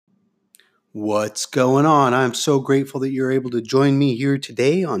What's going on? I'm so grateful that you're able to join me here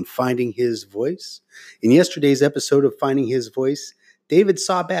today on Finding His Voice. In yesterday's episode of Finding His Voice, David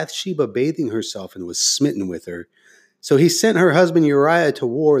saw Bathsheba bathing herself and was smitten with her. So he sent her husband Uriah to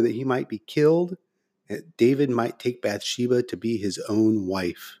war that he might be killed, that David might take Bathsheba to be his own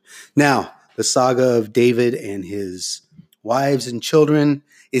wife. Now, the saga of David and his wives and children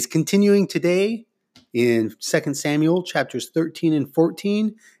is continuing today in 2 Samuel chapters 13 and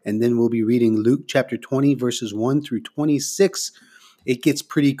 14, and then we'll be reading Luke chapter 20 verses 1 through 26. It gets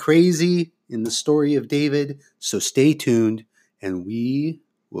pretty crazy in the story of David, so stay tuned and we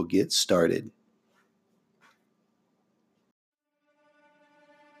will get started.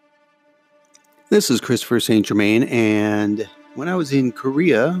 This is Christopher St. Germain, and when I was in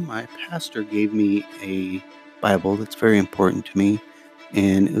Korea, my pastor gave me a Bible that's very important to me,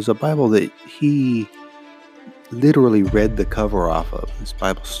 and it was a Bible that he literally read the cover off of. This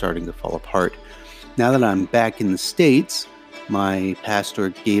Bible's starting to fall apart. Now that I'm back in the States, my pastor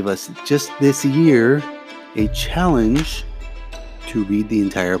gave us just this year a challenge to read the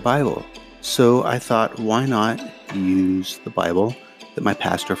entire Bible. So I thought, why not use the Bible that my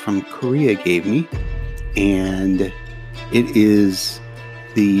pastor from Korea gave me? And it is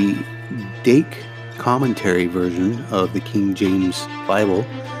the Dake commentary version of the King James Bible.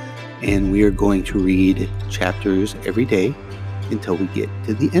 And we are going to read chapters every day until we get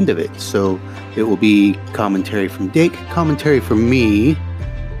to the end of it. So it will be commentary from Dake, commentary from me,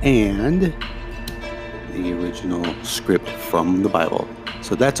 and the original script from the Bible.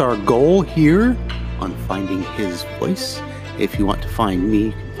 So that's our goal here on Finding His Voice. If you want to find me,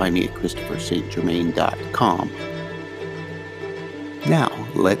 you can find me at ChristopherSt.Germain.com. Now,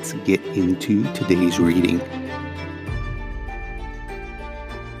 let's get into today's reading.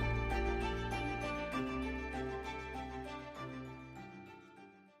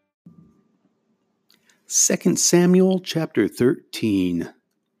 2 Samuel chapter 13.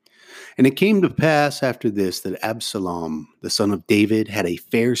 And it came to pass after this that Absalom, the son of David, had a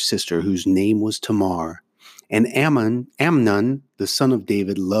fair sister whose name was Tamar. And Amnon, the son of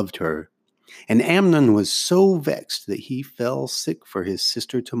David, loved her. And Amnon was so vexed that he fell sick for his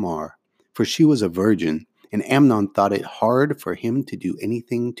sister Tamar, for she was a virgin, and Amnon thought it hard for him to do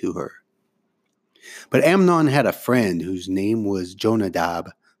anything to her. But Amnon had a friend whose name was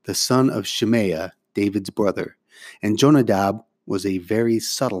Jonadab, the son of Shimea, David's brother, and Jonadab was a very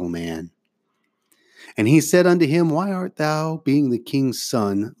subtle man. And he said unto him, Why art thou, being the king's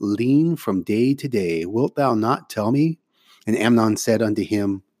son, lean from day to day? Wilt thou not tell me? And Amnon said unto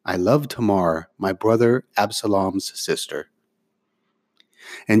him, I love Tamar, my brother Absalom's sister.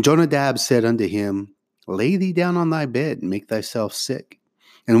 And Jonadab said unto him, Lay thee down on thy bed, and make thyself sick.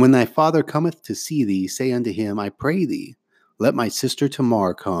 And when thy father cometh to see thee, say unto him, I pray thee, let my sister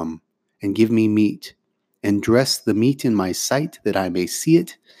Tamar come, and give me meat, and dress the meat in my sight, that I may see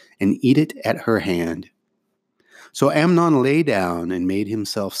it, and eat it at her hand. So Amnon lay down, and made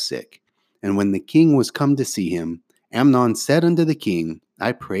himself sick. And when the king was come to see him, Amnon said unto the king,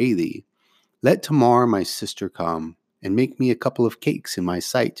 I pray thee, let Tamar my sister come, and make me a couple of cakes in my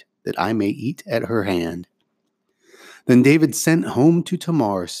sight, that I may eat at her hand. Then David sent home to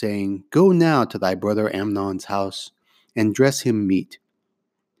Tamar, saying, Go now to thy brother Amnon's house, and dress him meat.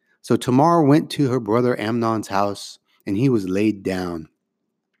 So Tamar went to her brother Amnon's house, and he was laid down.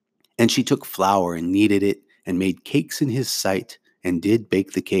 And she took flour and kneaded it, and made cakes in his sight, and did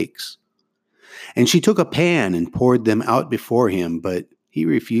bake the cakes. And she took a pan and poured them out before him, but he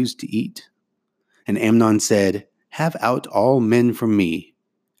refused to eat. And Amnon said, Have out all men from me.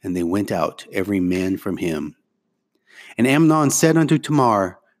 And they went out, every man from him. And Amnon said unto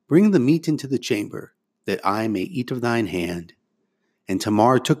Tamar, Bring the meat into the chamber, that I may eat of thine hand. And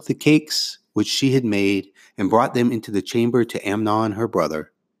Tamar took the cakes which she had made, and brought them into the chamber to Amnon her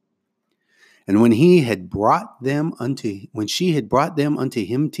brother. And when she had brought them unto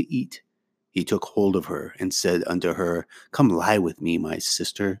him to eat, he took hold of her, and said unto her, Come lie with me, my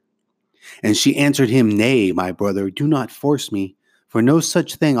sister. And she answered him, Nay, my brother, do not force me, for no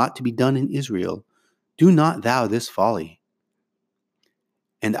such thing ought to be done in Israel. Do not thou this folly.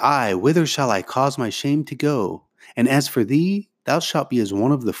 And I, whither shall I cause my shame to go? And as for thee, thou shalt be as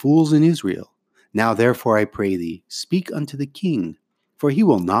one of the fools in Israel. Now therefore I pray thee, speak unto the king, for he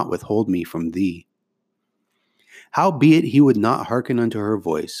will not withhold me from thee. Howbeit he would not hearken unto her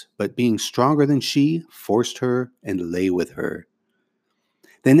voice, but being stronger than she, forced her, and lay with her.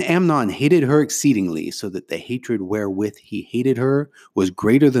 Then Amnon hated her exceedingly, so that the hatred wherewith he hated her was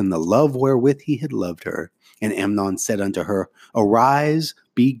greater than the love wherewith he had loved her. And Amnon said unto her, Arise,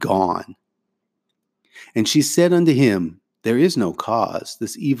 be gone. And she said unto him, There is no cause.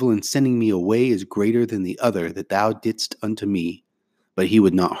 This evil in sending me away is greater than the other that thou didst unto me. But he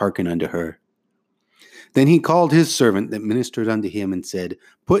would not hearken unto her. Then he called his servant that ministered unto him and said,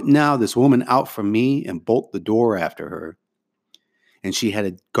 Put now this woman out from me, and bolt the door after her. And she had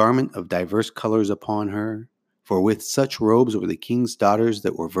a garment of diverse colors upon her, for with such robes were the king's daughters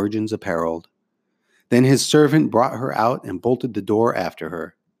that were virgins apparelled. Then his servant brought her out and bolted the door after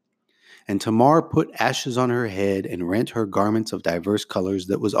her. And Tamar put ashes on her head, and rent her garments of diverse colors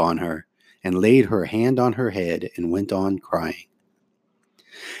that was on her, and laid her hand on her head, and went on crying.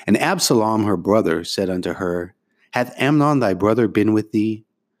 And Absalom her brother said unto her, Hath Amnon thy brother been with thee?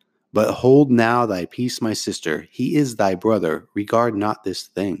 But hold now thy peace, my sister, he is thy brother, regard not this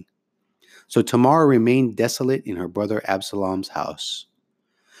thing. So Tamar remained desolate in her brother Absalom's house.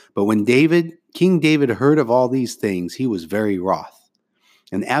 But when King David heard of all these things, he was very wroth.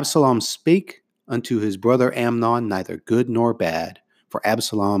 And Absalom spake unto his brother Amnon neither good nor bad, for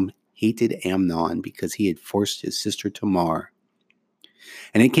Absalom hated Amnon because he had forced his sister Tamar.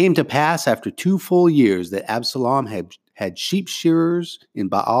 And it came to pass after 2 full years that Absalom had sheep shearers in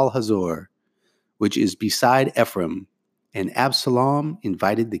Baal Hazor, which is beside Ephraim, and Absalom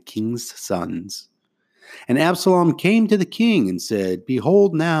invited the king's sons. And Absalom came to the king and said,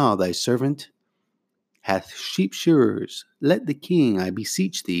 Behold now thy servant hath sheep shearers. Let the king, I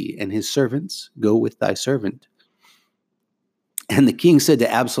beseech thee, and his servants go with thy servant. And the king said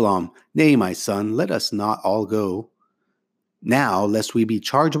to Absalom, Nay, my son, let us not all go now, lest we be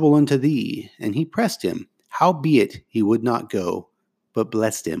chargeable unto thee. And he pressed him. Howbeit he would not go, but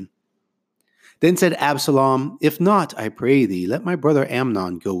blessed him. Then said Absalom, If not, I pray thee, let my brother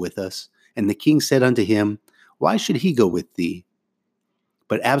Amnon go with us. And the king said unto him, Why should he go with thee?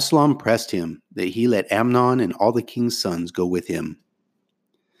 But Absalom pressed him, that he let Amnon and all the king's sons go with him.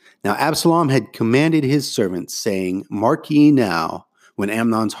 Now Absalom had commanded his servants, saying, Mark ye now, when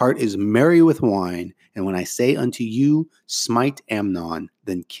Amnon's heart is merry with wine, and when I say unto you, Smite Amnon,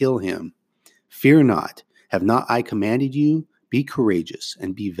 then kill him. Fear not, have not I commanded you? Be courageous,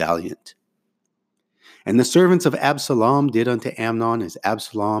 and be valiant. And the servants of Absalom did unto Amnon as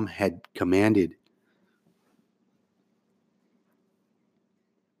Absalom had commanded.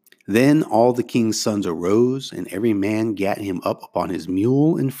 Then all the king's sons arose, and every man gat him up upon his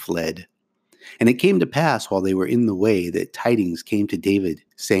mule and fled. And it came to pass while they were in the way that tidings came to David,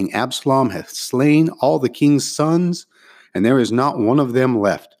 saying, Absalom hath slain all the king's sons, and there is not one of them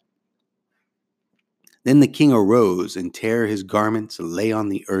left. Then the king arose and tare his garments and lay on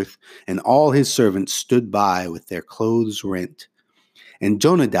the earth, and all his servants stood by with their clothes rent. And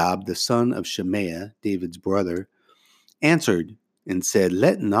Jonadab, the son of Shemaiah, David's brother, answered and said,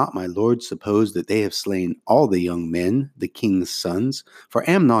 Let not my lord suppose that they have slain all the young men, the king's sons, for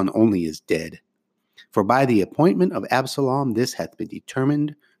Amnon only is dead. For by the appointment of Absalom this hath been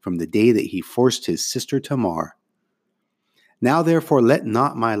determined from the day that he forced his sister Tamar. Now therefore let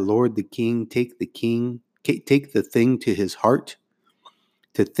not my lord the king take the thing to his heart,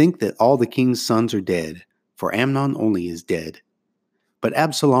 to think that all the king's sons are dead, for Amnon only is dead. But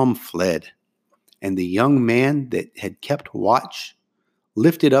Absalom fled. And the young man that had kept watch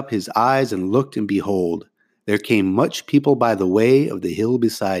lifted up his eyes and looked, and behold, there came much people by the way of the hill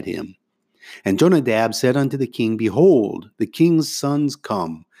beside him. And Jonadab said unto the king, Behold, the king's sons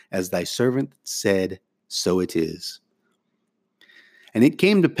come, as thy servant said, so it is. And it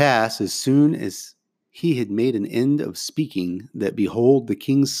came to pass, as soon as he had made an end of speaking, that behold, the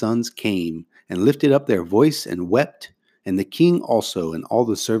king's sons came, and lifted up their voice and wept, and the king also and all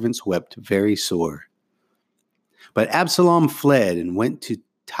the servants wept very sore. But Absalom fled and went to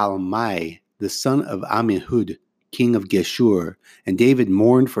Talmai, the son of Ammihud, king of Geshur, and David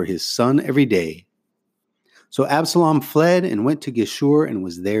mourned for his son every day. So Absalom fled and went to Geshur and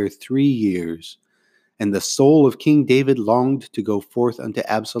was there 3 years. And the soul of King David longed to go forth unto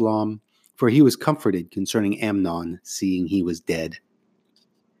Absalom, for he was comforted concerning Amnon, seeing he was dead.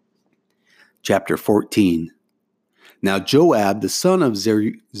 Chapter 14. Now Joab, the son of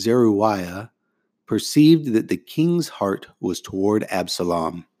Zeruiah, perceived that the king's heart was toward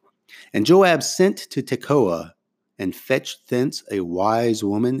Absalom. And Joab sent to Tekoa, and fetched thence a wise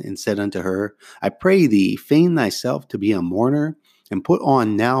woman, and said unto her, I pray thee, feign thyself to be a mourner, and put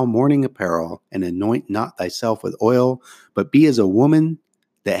on now mourning apparel, and anoint not thyself with oil, but be as a woman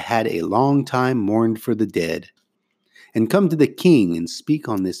that had a long time mourned for the dead. And come to the king, and speak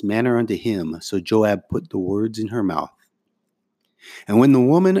on this manner unto him. So Joab put the words in her mouth. And when the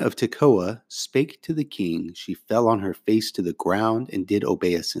woman of Tekoa spake to the king, she fell on her face to the ground, and did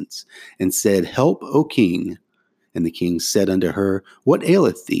obeisance, and said, Help, O king. And the king said unto her, What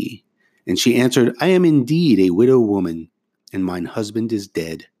aileth thee? And she answered, I am indeed a widow woman, and mine husband is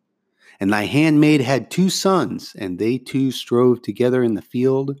dead. And thy handmaid had 2 sons, and they 2 strove together in the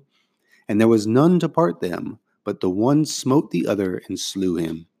field, and there was none to part them, but the one smote the other and slew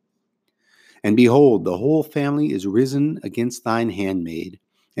him. And behold, the whole family is risen against thine handmaid.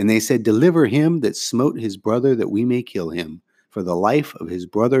 And they said, Deliver him that smote his brother, that we may kill him, for the life of his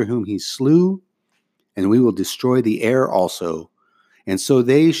brother whom he slew, and we will destroy the heir also. And so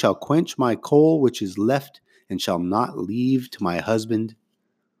they shall quench my coal which is left, and shall not leave to my husband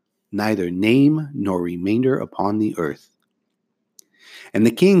neither name nor remainder upon the earth. And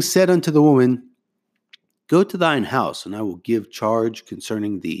the king said unto the woman, Go to thine house, and I will give charge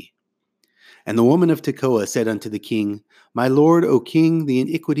concerning thee. And the woman of Tekoa said unto the king, My lord, O king, the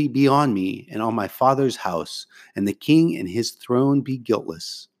iniquity be on me, and on my father's house, and the king and his throne be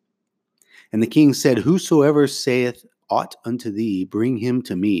guiltless. And the king said, Whosoever saith aught unto thee, bring him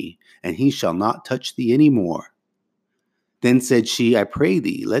to me, and he shall not touch thee any more. Then said she, I pray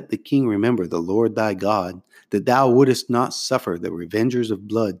thee, let the king remember the Lord thy God, that thou wouldest not suffer the revengers of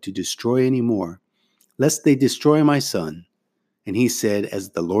blood to destroy any more, lest they destroy my son. And he said,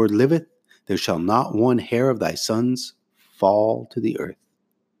 As the Lord liveth, there shall not one hair of thy sons fall to the earth.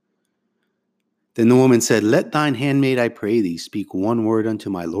 Then the woman said, Let thine handmaid, I pray thee, speak one word unto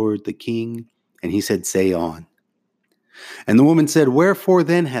my lord the king. And he said, Say on. And the woman said, Wherefore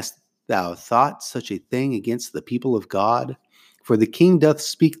then hast thou thought such a thing against the people of God? For the king doth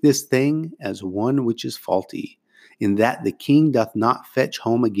speak this thing as one which is faulty, in that the king doth not fetch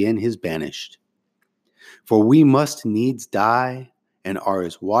home again his banished. For we must needs die, and are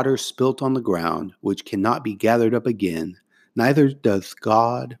as water spilt on the ground, which cannot be gathered up again. Neither doth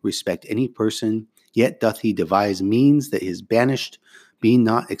God respect any person, yet doth he devise means that his banished be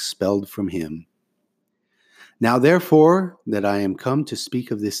not expelled from him. Now therefore, that I am come to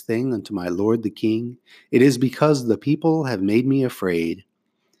speak of this thing unto my lord the king, it is because the people have made me afraid.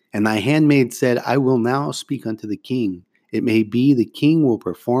 And thy handmaid said, I will now speak unto the king. It may be the king will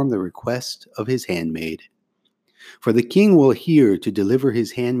perform the request of his handmaid. For the king will hear to deliver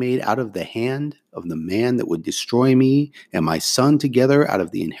his handmaid out of the hand of the man that would destroy me and my son together out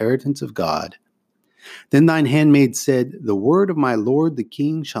of the inheritance of God. Then thine handmaid said, The word of my lord the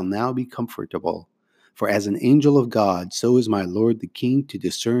king shall now be comfortable. For as an angel of God, so is my lord the king to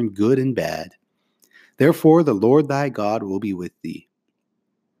discern good and bad. Therefore the Lord thy God will be with thee.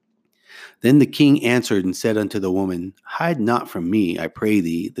 Then the king answered and said unto the woman, Hide not from me, I pray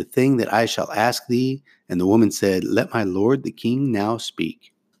thee, the thing that I shall ask thee. And the woman said, Let my lord the king now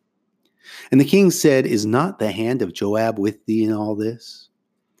speak. And the king said, Is not the hand of Joab with thee in all this?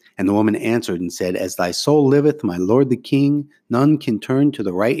 And the woman answered and said, As thy soul liveth, my lord the king, none can turn to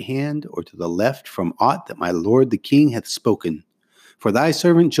the right hand or to the left from aught that my lord the king hath spoken. For thy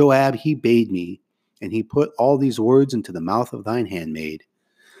servant Joab he bade me, and he put all these words into the mouth of thine handmaid.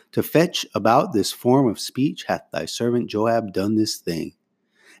 To fetch about this form of speech hath thy servant Joab done this thing.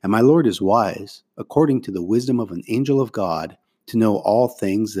 And my lord is wise, according to the wisdom of an angel of God, to know all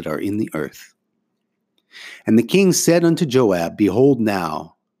things that are in the earth. And the king said unto Joab, Behold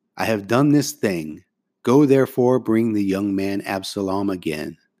now, I have done this thing. Go therefore, bring the young man Absalom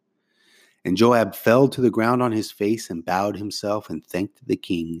again. And Joab fell to the ground on his face and bowed himself and thanked the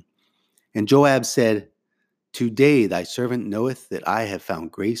king. And Joab said, Today thy servant knoweth that I have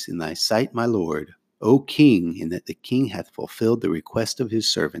found grace in thy sight, my lord, O king, in that the king hath fulfilled the request of his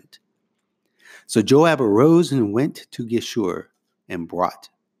servant. So Joab arose and went to Geshur, and brought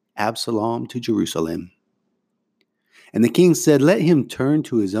Absalom to Jerusalem. And the king said, Let him turn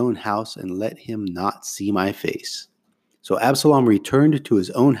to his own house, and let him not see my face. So Absalom returned to his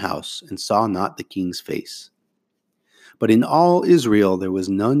own house, and saw not the king's face. But in all Israel there was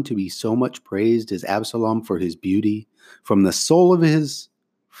none to be so much praised as Absalom for his beauty. From the sole of his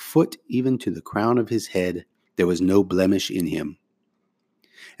foot even to the crown of his head, there was no blemish in him.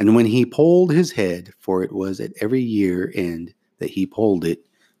 And when he polled his head, for it was at every year end that he polled it,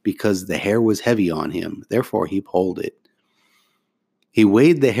 because the hair was heavy on him, therefore he polled it. He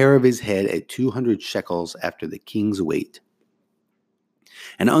weighed the hair of his head at 200 shekels after the king's weight.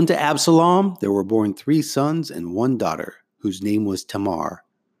 And unto Absalom there were born 3 sons and 1 daughter, whose name was Tamar.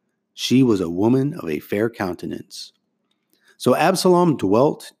 She was a woman of a fair countenance. So Absalom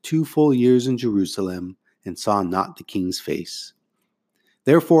dwelt 2 full years in Jerusalem, and saw not the king's face.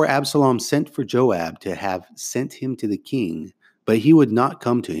 Therefore Absalom sent for Joab to have sent him to the king, but he would not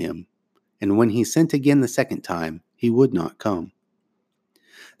come to him. And when he sent again the second time, he would not come.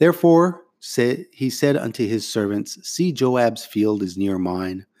 Therefore he said unto his servants, See, Joab's field is near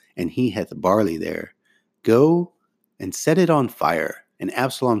mine, and he hath barley there. Go and set it on fire. And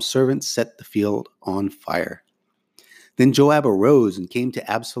Absalom's servants set the field on fire. Then Joab arose and came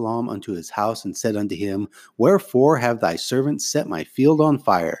to Absalom unto his house and said unto him, Wherefore have thy servants set my field on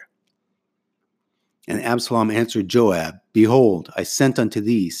fire? And Absalom answered Joab, Behold, I sent unto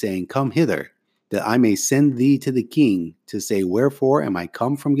thee, saying, Come hither, that I may send thee to the king, to say, Wherefore am I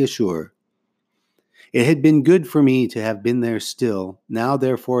come from Geshur? It had been good for me to have been there still. Now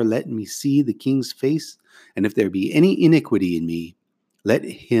therefore let me see the king's face, and if there be any iniquity in me, let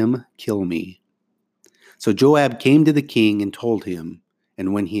him kill me. So Joab came to the king and told him,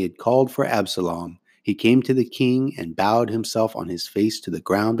 and when he had called for Absalom, he came to the king and bowed himself on his face to the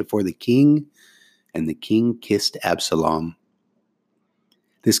ground before the king, and the king kissed Absalom.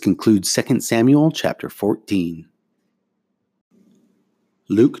 This concludes 2 Samuel chapter 14.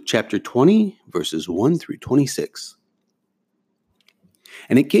 Luke chapter 20, verses 1 through 26.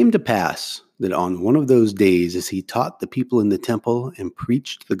 And it came to pass that on one of those days, as he taught the people in the temple and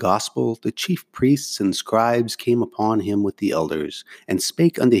preached the gospel, the chief priests and scribes came upon him with the elders, and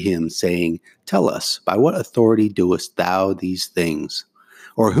spake unto him, saying, Tell us, by what authority doest thou these things?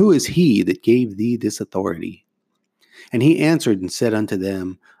 Or who is he that gave thee this authority? And he answered and said unto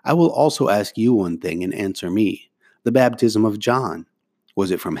them, I will also ask you one thing, and answer me. The baptism of John, was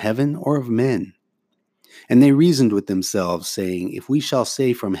it from heaven or of men? And they reasoned with themselves, saying, If we shall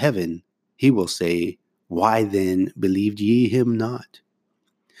say from heaven, he will say, Why then believed ye him not?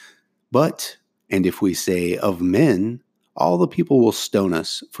 And if we say, Of men, all the people will stone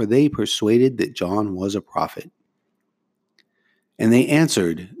us, for they persuaded that John was a prophet. And they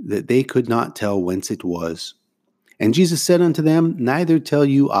answered that they could not tell whence it was. And Jesus said unto them, Neither tell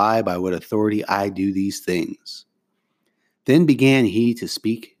you I by what authority I do these things. Then began he to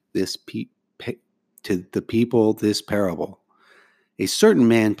speak to the people this parable. A certain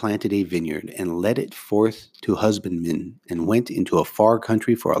man planted a vineyard, and led it forth to husbandmen, and went into a far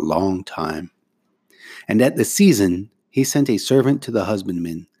country for a long time. And at the season he sent a servant to the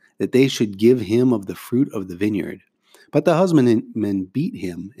husbandmen, that they should give him of the fruit of the vineyard. But the husbandmen beat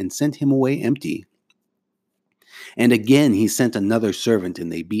him, and sent him away empty. And again he sent another servant,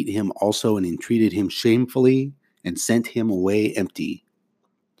 and they beat him also, and entreated him shamefully, and sent him away empty.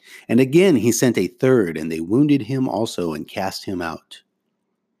 And again he sent a third, and they wounded him also, and cast him out.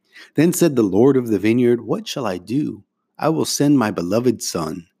 Then said the Lord of the vineyard, What shall I do? I will send my beloved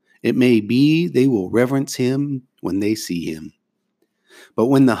son. It may be they will reverence him when they see him. But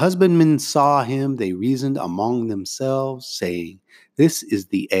when the husbandmen saw him, they reasoned among themselves, saying, This is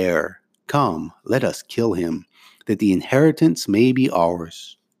the heir. Come, let us kill him, that the inheritance may be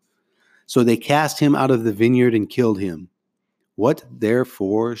ours. So they cast him out of the vineyard and killed him. What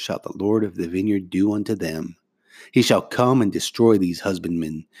therefore shall the Lord of the vineyard do unto them? He shall come and destroy these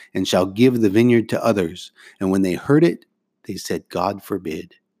husbandmen, and shall give the vineyard to others. And when they heard it, they said, God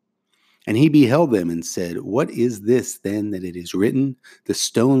forbid. And he beheld them and said, What is this then that it is written? The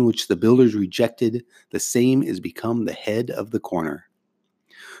stone which the builders rejected, the same is become the head of the corner.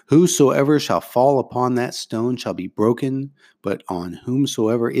 Whosoever shall fall upon that stone shall be broken, but on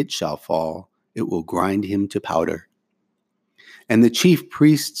whomsoever it shall fall, it will grind him to powder. And the chief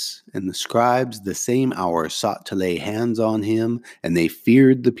priests and the scribes the same hour sought to lay hands on him, and they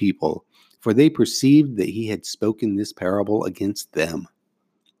feared the people, for they perceived that he had spoken this parable against them.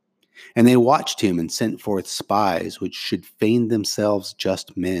 And they watched him and sent forth spies, which should feign themselves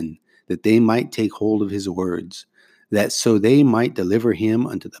just men, that they might take hold of his words, that so they might deliver him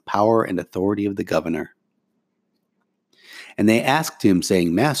unto the power and authority of the governor. And they asked him,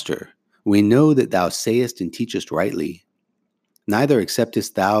 saying, Master, we know that thou sayest and teachest rightly. Neither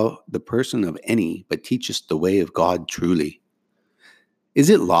acceptest thou the person of any, but teachest the way of God truly.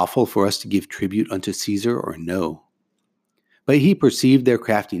 Is it lawful for us to give tribute unto Caesar, or no? But he perceived their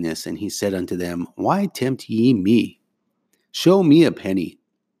craftiness, and he said unto them, Why tempt ye me? Show me a penny.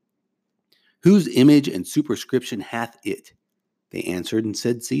 Whose image and superscription hath it? They answered and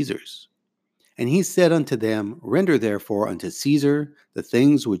said, Caesar's. And he said unto them, Render therefore unto Caesar the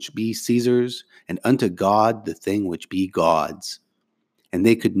things which be Caesar's, and unto God the thing which be God's. And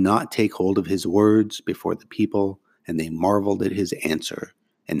they could not take hold of his words before the people, and they marveled at his answer,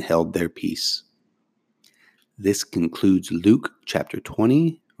 and held their peace. This concludes Luke chapter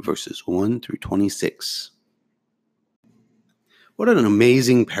 20, verses 1 through 26. What an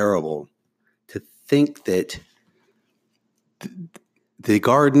amazing parable to think that the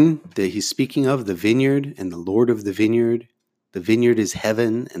garden that he's speaking of, the vineyard and the Lord of the vineyard is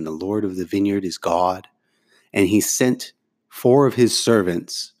heaven, and the Lord of the vineyard is God. And he sent 4 of his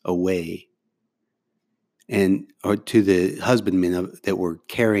servants away or to the husbandmen that were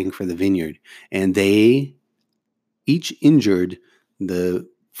caring for the vineyard. And they each injured the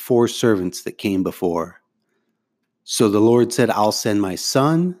 4 servants that came before. So the Lord said, I'll send my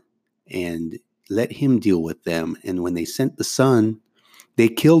son and let him deal with them. And when they sent the son, they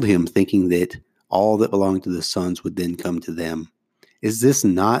killed him, thinking that all that belonged to the sons would then come to them. Is this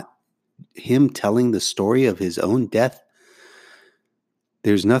not him telling the story of his own death?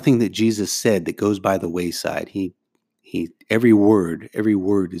 There's nothing that Jesus said that goes by the wayside. He every word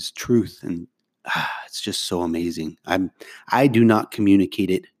is truth, and it's just so amazing. I do not communicate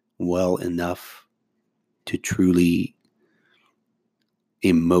it well enough to truly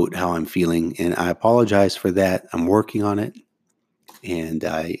emote how I'm feeling, and I apologize for that. I'm working on it, and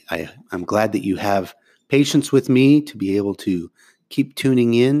I'm glad that you have patience with me to be able to keep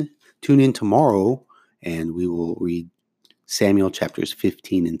tuning in. Tune in tomorrow, and we will read Samuel chapters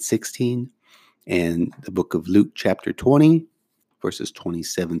 15 and 16, and the book of Luke chapter 20, verses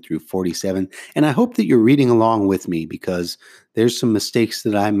 27 through 47. And I hope that you're reading along with me, because there's some mistakes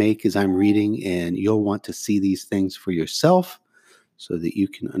that I make as I'm reading, and you'll want to see these things for yourself so that you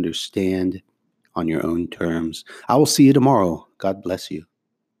can understand on your own terms. I will see you tomorrow. God bless you.